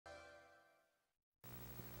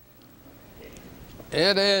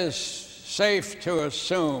It is safe to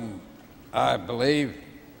assume, I believe,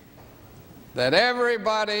 that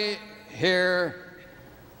everybody here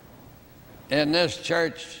in this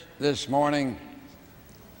church this morning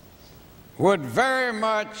would very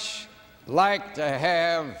much like to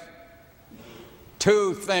have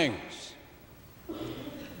two things.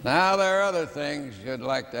 Now, there are other things you'd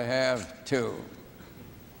like to have too,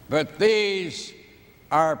 but these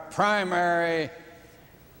are primary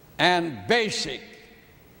and basic,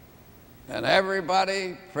 and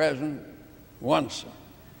everybody present wants them.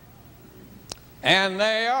 And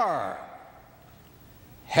they are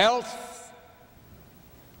health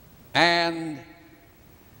and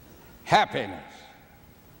happiness.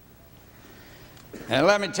 And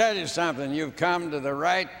let me tell you something, you've come to the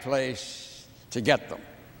right place to get them,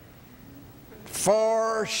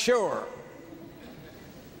 for sure.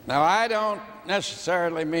 Now, I don't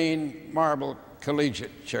necessarily mean Marble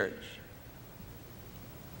Collegiate Church.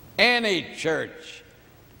 Any church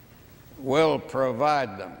will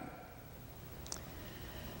provide them.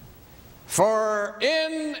 For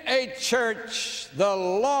in a church, the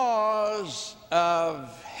laws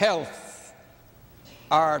of health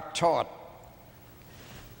are taught.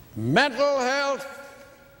 Mental health,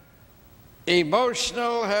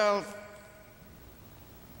 emotional health,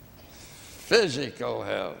 physical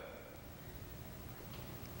health.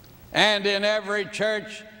 And in every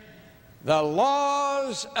church, the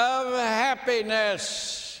laws of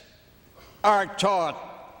happiness are taught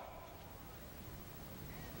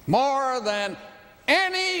more than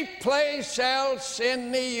any place else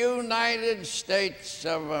in the United States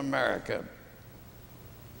of America.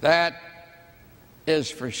 That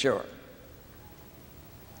is for sure.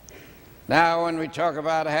 Now, when we talk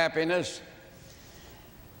about happiness,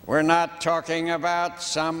 we're not talking about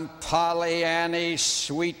some Pollyanny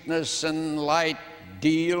sweetness and light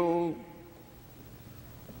deal.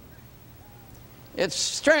 It's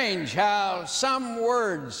strange how some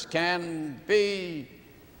words can be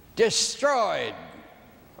destroyed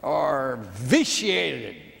or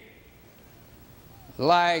vitiated,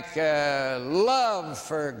 like love,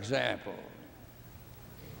 for example.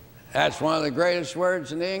 That's one of the greatest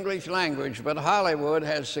words in the English language, but Hollywood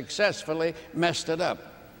has successfully messed it up.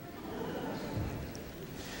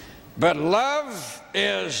 But love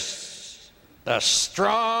is the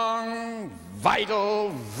strong, vital,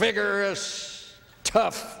 vigorous,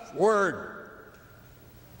 tough word.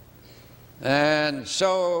 And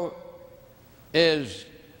so is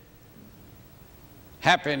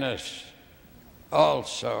happiness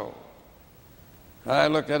also. I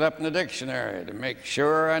looked it up in the dictionary to make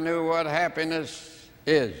sure I knew what happiness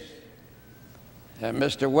is. And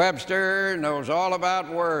Mr. Webster knows all about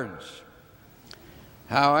words.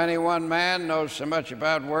 How any one man knows so much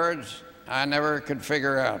about words, I never could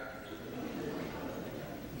figure out.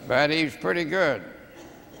 But he's pretty good.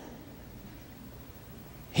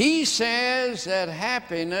 He says that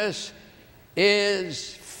happiness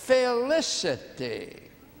is felicity.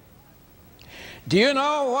 Do you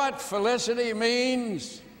know what felicity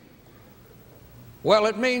means? Well,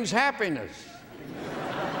 it means happiness.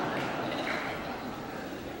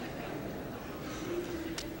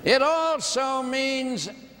 It also means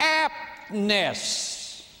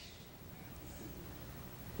aptness.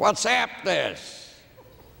 What's aptness?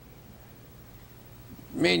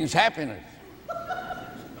 It means happiness.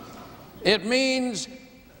 It means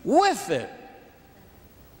with it,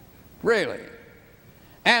 really.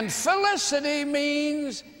 And felicity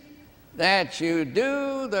means that you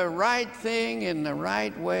do the right thing in the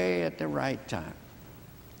right way at the right time.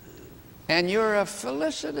 And you're a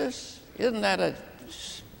felicitous. Isn't that a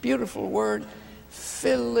beautiful word?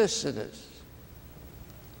 Felicitous.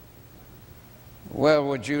 Well,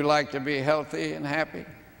 would you like to be healthy and happy?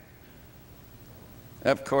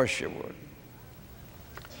 Of course you would.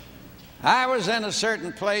 I was in a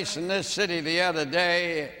certain place in this city the other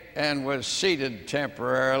day and was seated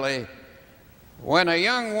temporarily when a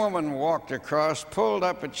young woman walked across, pulled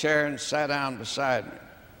up a chair, and sat down beside me.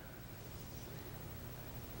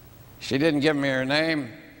 She didn't give me her name,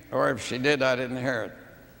 or if she did, I didn't hear it.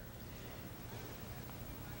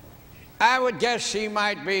 I would guess she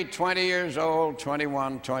might be 20 years old,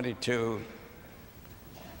 21, 22.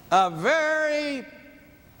 A very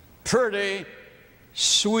pretty,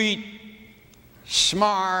 sweet,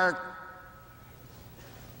 smart,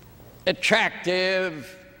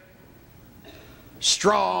 attractive,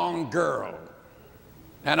 strong girl.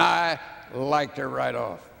 And I liked her right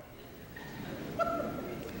off.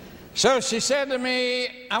 So she said to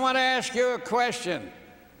me, I want to ask you a question.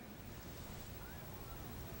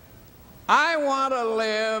 I want to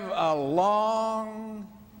live a long,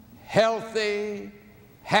 healthy,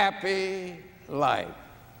 happy life.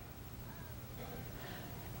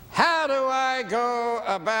 How do I go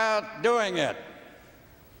about doing it?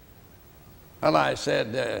 Well, I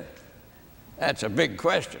said, that's a big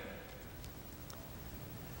question.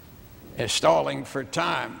 It's stalling for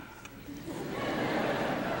time.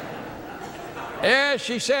 Yeah,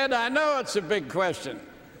 she said, I know it's a big question,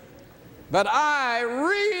 but I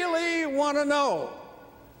really want to know.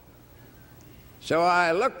 So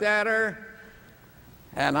I looked at her,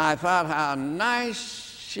 and I thought how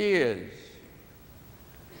nice she is.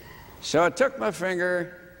 So I took my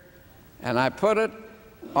finger, and I put it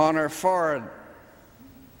on her forehead,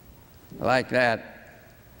 like that.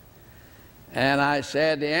 And I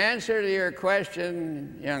said, the answer to your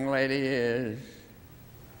question, young lady, is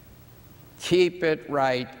keep it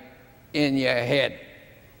right in your head.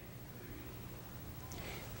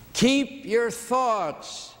 Keep your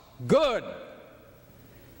thoughts good,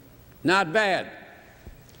 not bad.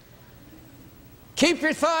 Keep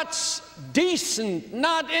your thoughts decent,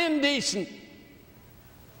 not indecent.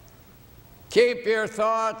 Keep your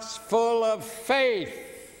thoughts full of faith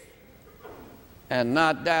and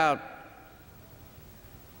not doubt,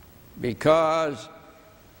 because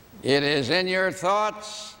it is in your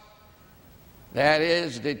thoughts that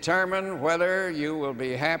is determined whether you will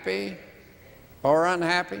be happy or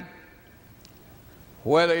unhappy,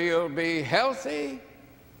 whether you'll be healthy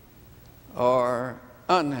or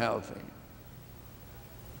unhealthy.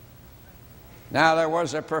 Now, there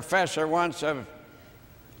was a professor once of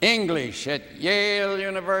English at Yale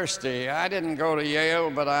University. I didn't go to Yale,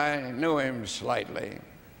 but I knew him slightly.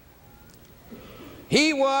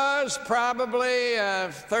 He was probably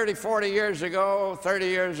 30 years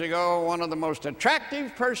ago, one of the most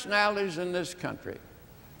attractive personalities in this country.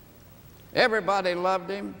 Everybody loved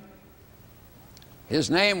him. His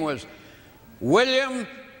name was William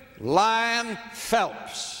Lyon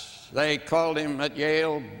Phelps. They called him at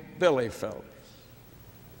Yale Billy Phelps.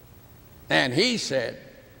 And he said,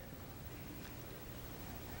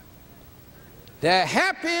 the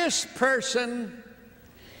happiest person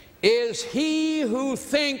is he who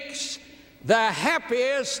thinks the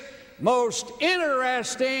happiest, most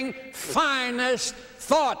interesting, finest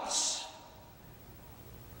thoughts.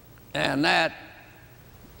 And that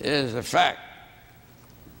is a fact.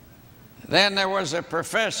 Then there was a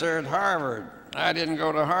professor at Harvard. I didn't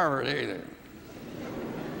go to Harvard either.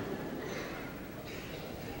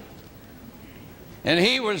 And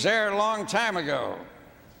he was there a long time ago.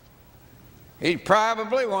 He's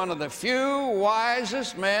probably one of the few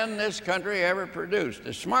wisest men this country ever produced,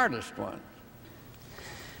 the smartest one.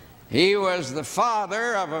 He was the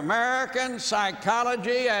father of American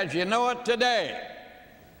psychology as you know it today,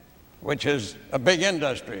 which is a big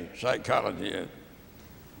industry, psychology is.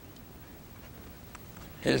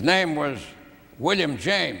 His name was William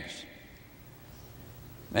James.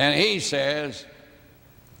 And he says,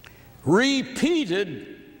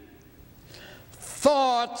 repeated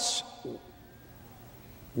thoughts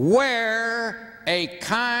wear a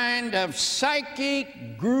kind of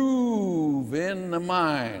psychic groove in the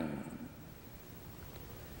mind,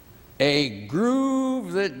 a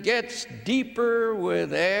groove that gets deeper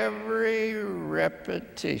with every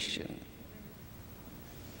repetition.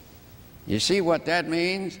 You see what that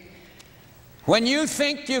means? When you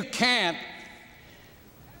think you can't,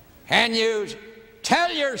 and you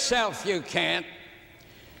tell yourself you can't,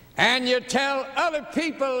 and you tell other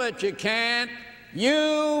people that you can't,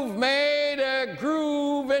 you've made a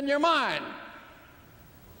groove in your mind,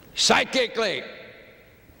 psychically.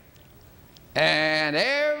 And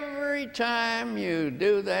every time you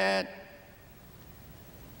do that,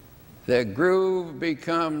 the groove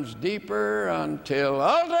becomes deeper until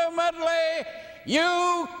ultimately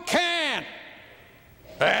you can't.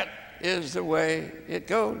 That is the way it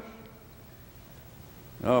goes.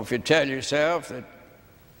 Oh, if you tell yourself that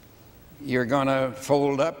you're going to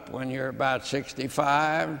fold up when you're about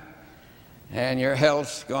 65 and your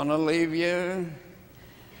health's going to leave you,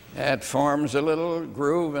 that forms a little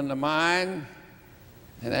groove in the mind.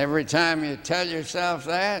 And every time you tell yourself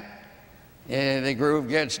that, the groove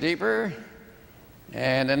gets deeper.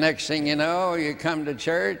 And the next thing you know, you come to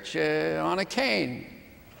church on a cane.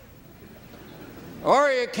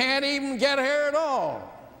 Or you can't even get here at all.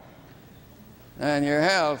 And your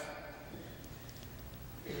health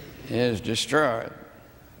is destroyed.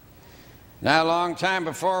 Now, a long time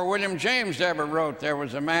before William James ever wrote, there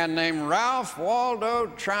was a man named Ralph Waldo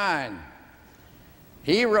Trine.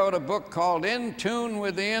 He wrote a book called In Tune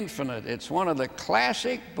with the Infinite. It's one of the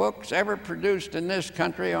classic books ever produced in this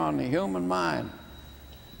country on the human mind.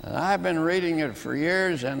 And I've been reading it for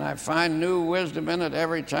years, and I find new wisdom in it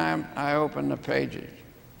every time I open the pages.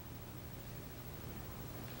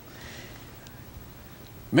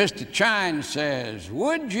 Mr. Chine says,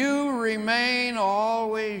 would you remain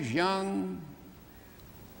always young?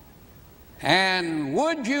 And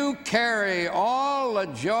would you carry all the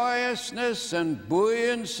joyousness and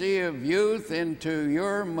buoyancy of youth into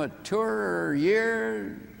your maturer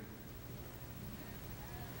years?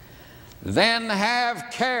 Then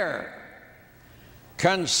have care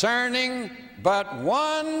concerning but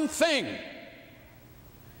one thing,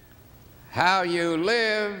 how you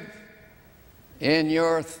live in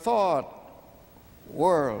your thought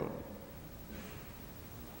world.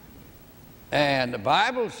 And the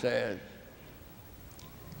Bible says,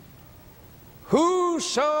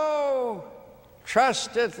 whoso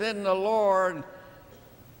trusteth in the Lord,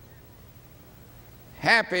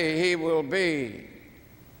 happy he will be.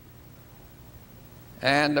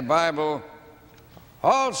 And the Bible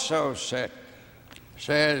also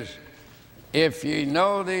says, if ye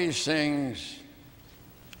know these things,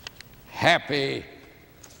 happy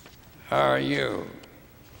are you.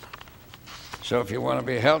 So if you want to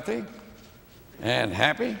be healthy and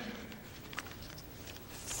happy,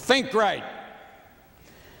 think right.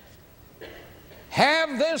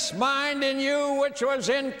 Have this mind in you which was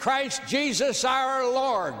in Christ Jesus our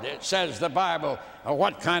Lord. It says, the Bible,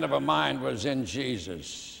 what kind of a mind was in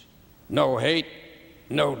Jesus? No hate,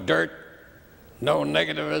 no dirt, no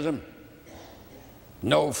negativism,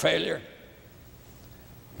 no failure,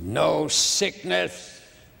 no sickness.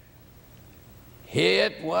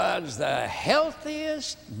 It was the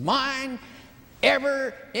healthiest mind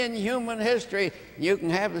ever in human history. You can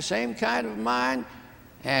have the same kind of mind,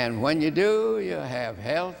 and when you do, you have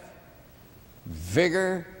health,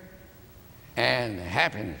 vigor, and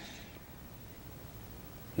happiness.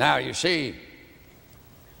 Now, you see,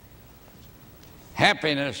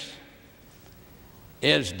 happiness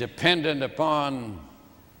is dependent upon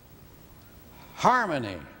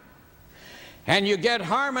harmony. And you get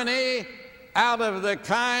harmony out of the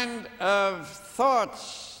kind of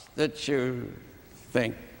thoughts that you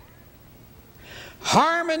think.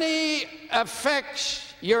 Harmony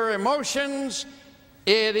affects your emotions.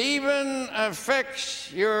 It even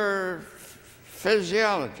affects your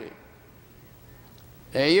physiology.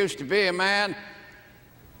 There used to be a man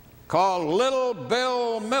called Little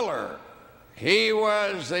Bill Miller. He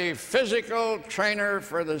was the physical trainer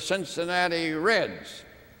for the Cincinnati Reds.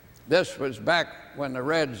 This was back when the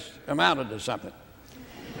Reds amounted to something.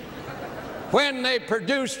 When they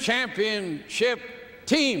produced championship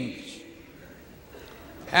teams.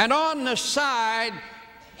 And on the side,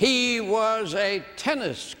 he was a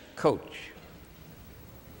tennis coach.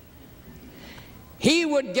 He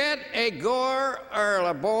would get a girl or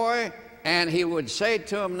a boy, and he would say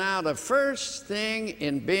to him, now, the first thing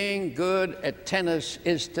in being good at tennis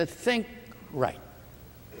is to think right.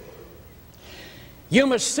 You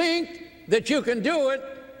must think that you can do it,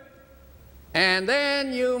 and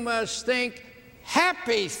then you must think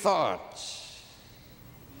happy thoughts.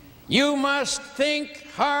 You must think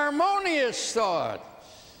harmonious thoughts.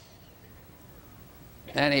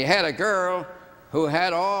 And he had a girl who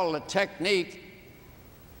had all the technique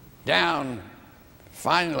down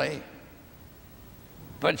finally,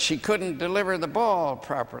 but she couldn't deliver the ball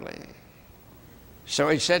properly. So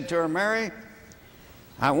he said to her, Mary,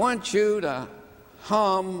 I want you to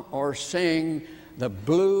hum or sing the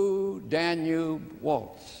Blue Danube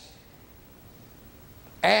Waltz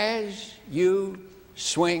as you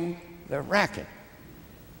swing the racket.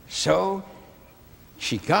 So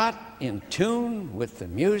she got in tune with the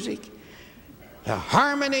music. The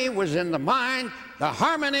harmony was in the mind, the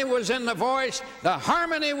harmony was in the voice, the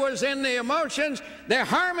harmony was in the emotions. The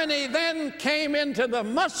harmony then came into the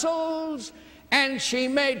muscles, and she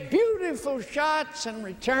made beautiful shots and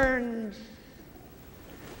returns.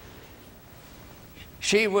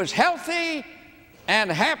 She was healthy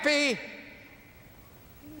and happy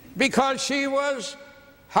because she was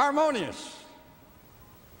harmonious.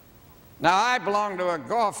 Now, I belong to a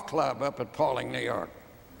golf club up at Paulding, New York.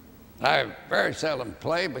 I very seldom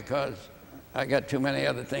play because I got too many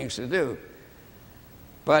other things to do.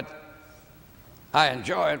 But I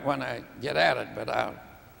enjoy it when I get at it, but I'll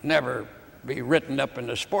never be written up in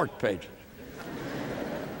the sport pages.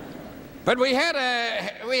 But we had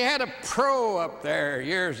a pro up there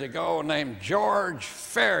years ago named George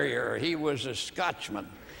Ferrier. He was a Scotsman,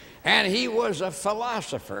 and he was a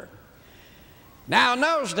philosopher. Now, in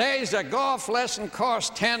those days, a golf lesson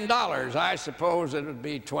cost $10. I suppose it would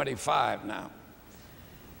be $25 now.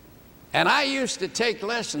 And I used to take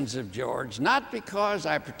lessons of George, not because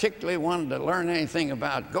I particularly wanted to learn anything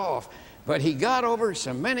about golf, but he got over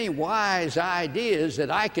so many wise ideas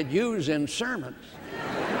that I could use in sermons.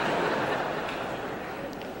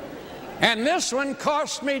 And this one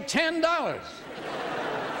cost me $10.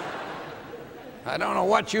 I don't know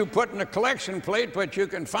what you put in a collection plate, but you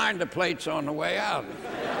can find the plates on the way out.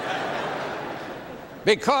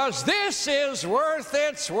 Because this is worth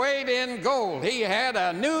its weight in gold. He had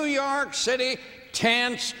a New York City,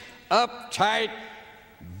 tense, uptight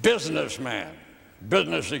businessman,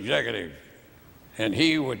 business executive. And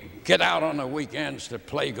he would get out on the weekends to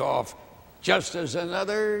play golf just as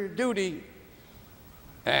another duty.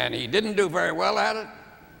 And he didn't do very well at it,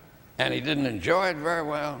 and he didn't enjoy it very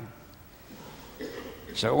well.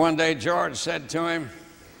 So one day George said to him,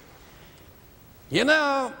 "You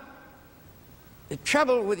know, the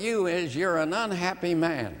trouble with you is you're an unhappy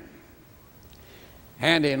man.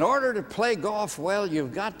 And in order to play golf well,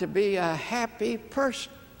 you've got to be a happy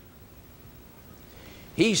person."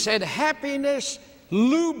 He said, "Happiness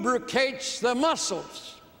lubricates the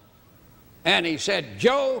muscles." And he said,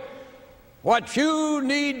 "Joe, what you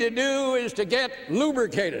need to do is to get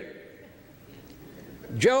lubricated."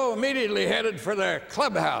 Joe immediately headed for the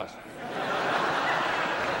clubhouse.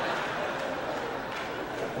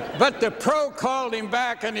 But the pro called him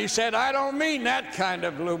back and he said, "I don't mean that kind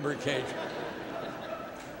of lubrication."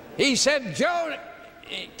 He said, "Joe,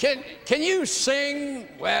 can you sing?"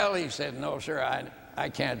 "Well," he said, "No, sir, I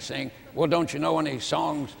can't sing." "Well, don't you know any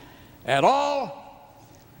songs at all?"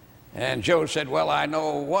 And Joe said, "Well, I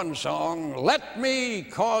know one song, 'Let Me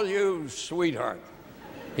Call You Sweetheart.'"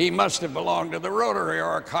 He must have belonged to the Rotary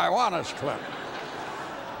or a Kiwanis Club.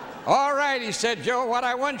 "All right," he said, "Joe, what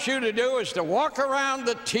I want you to do is to walk around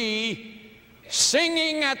the tee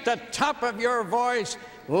singing at the top of your voice,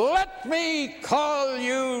 'Let me call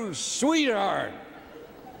you sweetheart.'"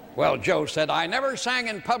 Well, Joe said, "I never sang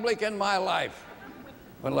in public in my life."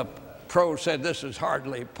 Well, the pro said, "This is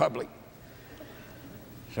hardly public."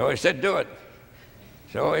 So he said, "Do it."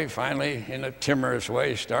 So he finally, in a timorous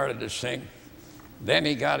way, started to sing. Then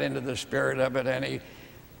he got into the spirit of it, and he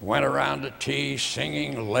went around the tee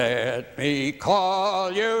singing, "Let me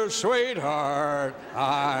call you sweetheart,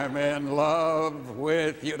 I'm in love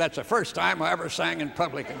with you." That's the first time I ever sang in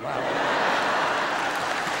public in my life.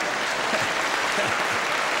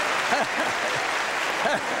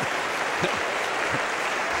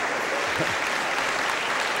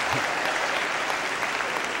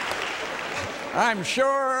 I'm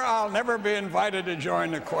sure I'll never be invited to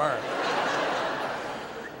join the choir.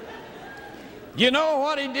 You know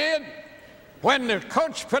what he did? When the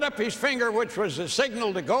coach put up his finger, which was the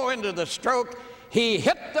signal to go into the stroke, he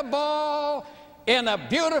hit the ball in a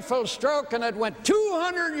beautiful stroke, and it went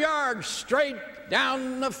 200 yards straight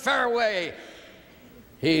down the fairway.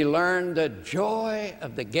 He learned the joy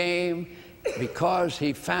of the game because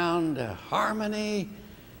he found harmony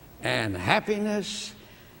and happiness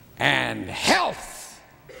and health.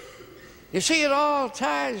 You see, it all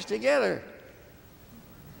ties together.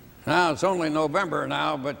 Now, it's only November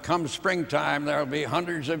now, but come springtime, there'll be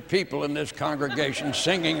hundreds of people in this congregation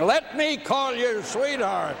singing, "Let me call you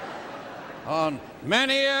sweetheart," on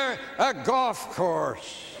many a golf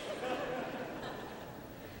course.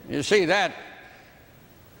 You see, that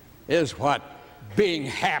is what being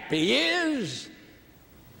happy is.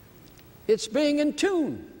 It's being in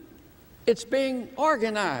tune. It's being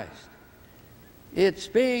organized. It's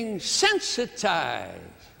being sensitized.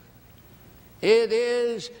 It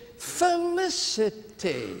is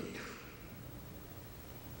felicity.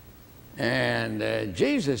 And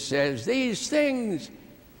Jesus says, "These things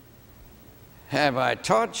have I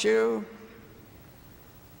taught you,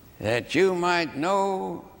 that you might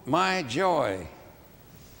know my joy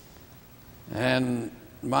and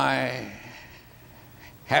my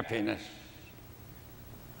happiness."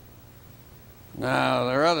 Now,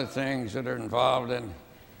 there are other things that are involved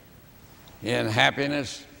in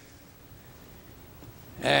happiness.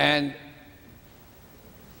 And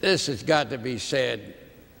this has got to be said.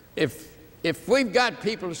 If we've got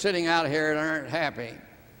people sitting out here that aren't happy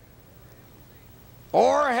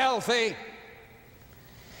or healthy,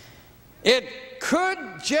 it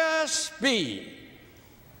could just be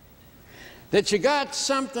that you got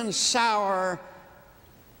something sour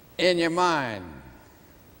in your mind,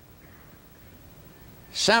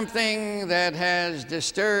 something that has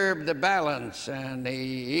disturbed the balance and the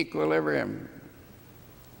equilibrium,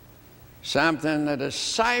 something that has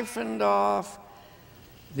siphoned off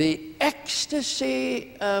the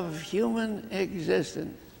ecstasy of human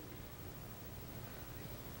existence.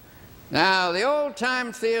 Now, the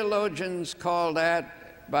old-time theologians call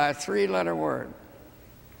that by a three-letter word: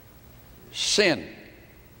 sin.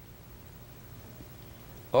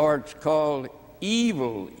 Or it's called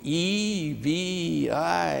evil, E-V-I-L.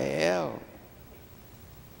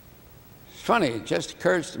 It's funny, it just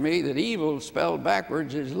occurs to me that evil spelled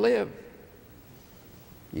backwards is live.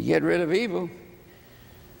 You get rid of evil,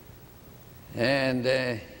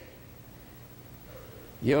 and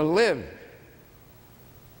you'll live.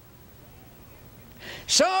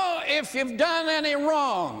 So if you've done any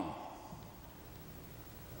wrong,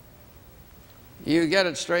 you get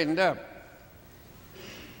it straightened up.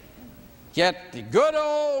 Get the good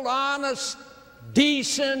old, honest,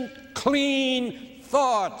 decent, clean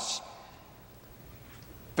thoughts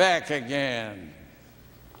back again.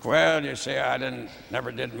 Well, you say, I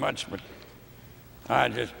never did much, but I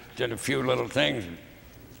just did a few little things.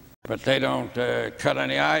 But they don't cut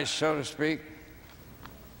any ice, so to speak.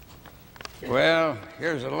 Well,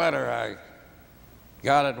 here's a letter I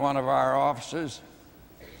got at one of our offices.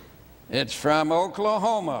 It's from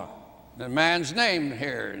Oklahoma. The man's name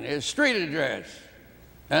here, and his street address,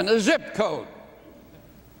 and the zip code.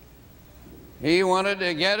 He wanted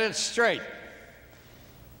to get it straight.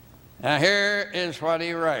 Now here is what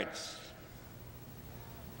he writes.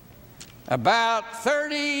 About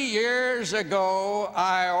 30 years ago,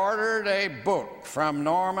 I ordered a book from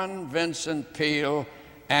Norman Vincent Peale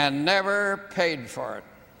and never paid for it.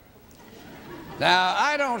 Now,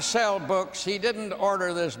 I don't sell books. He didn't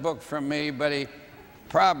order this book from me, but he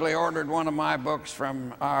probably ordered one of my books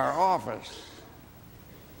from our office.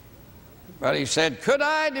 But he said, could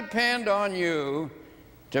I depend on you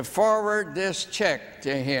to forward this check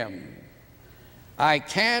to him? I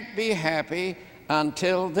can't be happy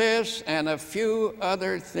until this and a few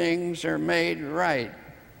other things are made right.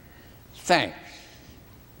 Thanks.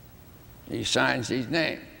 He signs his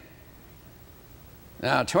name.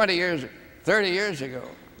 Now, 30 years ago,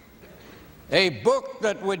 a book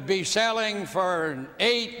that would be selling for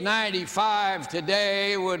 $8.95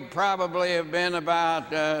 today would probably have been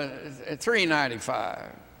about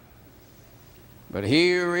 $3.95. But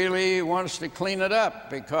he really wants to clean it up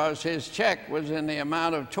because his check was in the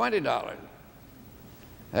amount of $20.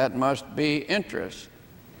 That must be interest.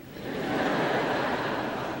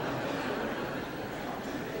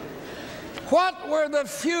 What were the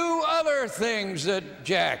few other things that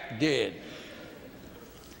Jack did?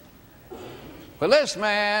 Well, this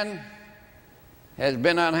man has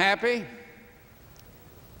been unhappy.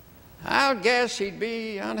 I'll guess he'd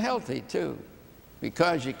be unhealthy too,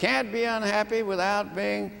 because you can't be unhappy without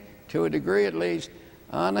being, to a degree at least,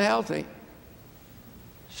 unhealthy.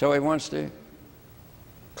 So he wants to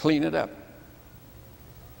clean it up.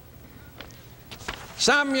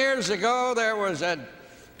 Some years ago, there was a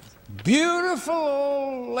beautiful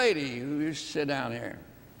old lady who used to sit down here.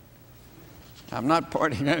 I'm not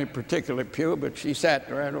pointing any particular pew, but she sat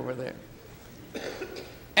right over there.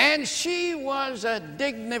 And she was a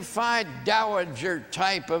dignified dowager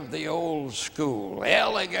type of the old school,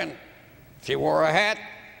 elegant. She wore a hat,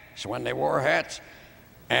 so when they wore hats,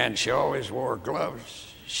 and she always wore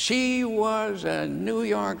gloves. She was a New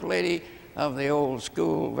York lady of the old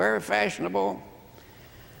school, very fashionable.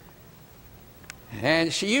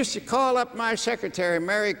 And she used to call up my secretary,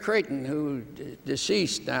 Mary Creighton, who's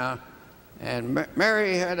deceased now. And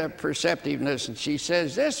Mary had a perceptiveness, and she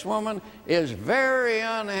says, this woman is very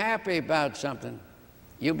unhappy about something.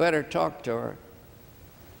 You better talk to her.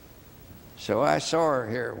 So I saw her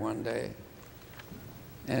here one day,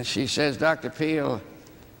 and she says, Dr. Peale,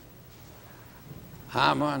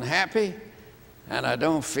 I'm unhappy, and I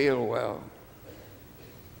don't feel well.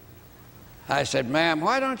 I said, ma'am,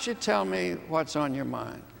 why don't you tell me what's on your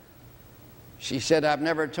mind? She said, I've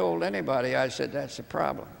never told anybody. I said, that's the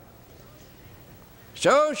problem.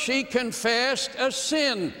 So she confessed a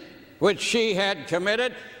sin which she had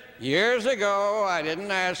committed years ago. I didn't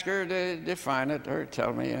ask her to define it or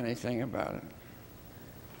tell me anything about it.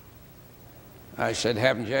 I said,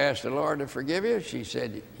 haven't you asked the Lord to forgive you? She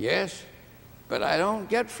said, yes, but I don't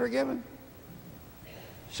get forgiven.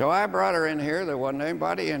 So I brought her in here. There wasn't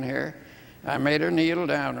anybody in here. I made her kneel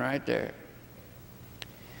down right there.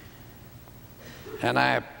 And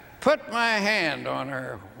I put my hand on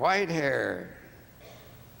her white hair.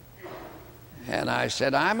 And I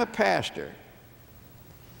said, I'm a pastor,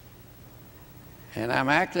 and I'm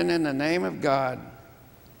acting in the name of God.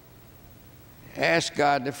 Ask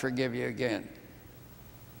God to forgive you again.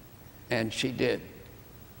 And she did.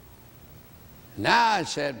 Now I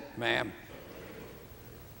said, ma'am,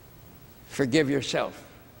 forgive yourself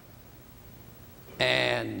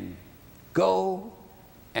and go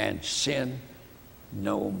and sin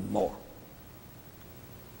no more.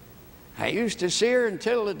 I used to see her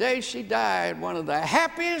until the day she died, one of the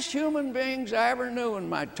happiest human beings I ever knew in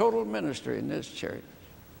my total ministry in this church.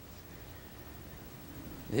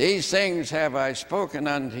 These things have I spoken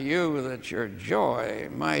unto you, that your joy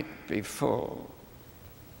might be full.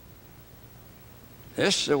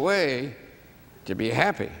 This is the way to be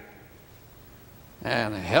happy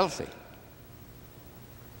and healthy.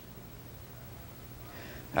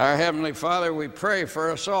 Our Heavenly Father, we pray for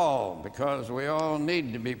us all, because we all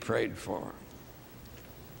need to be prayed for.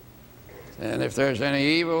 And if there's any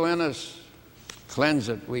evil in us, cleanse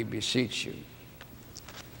it, we beseech you.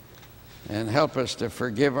 And help us to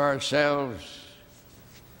forgive ourselves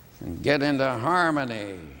and get into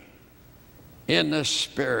harmony in the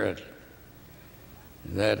Spirit,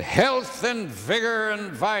 that health and vigor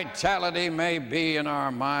and vitality may be in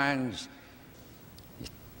our minds,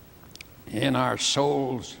 in our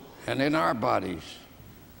souls, and in our bodies,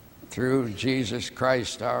 through Jesus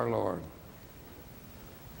Christ our Lord.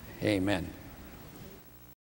 Amen.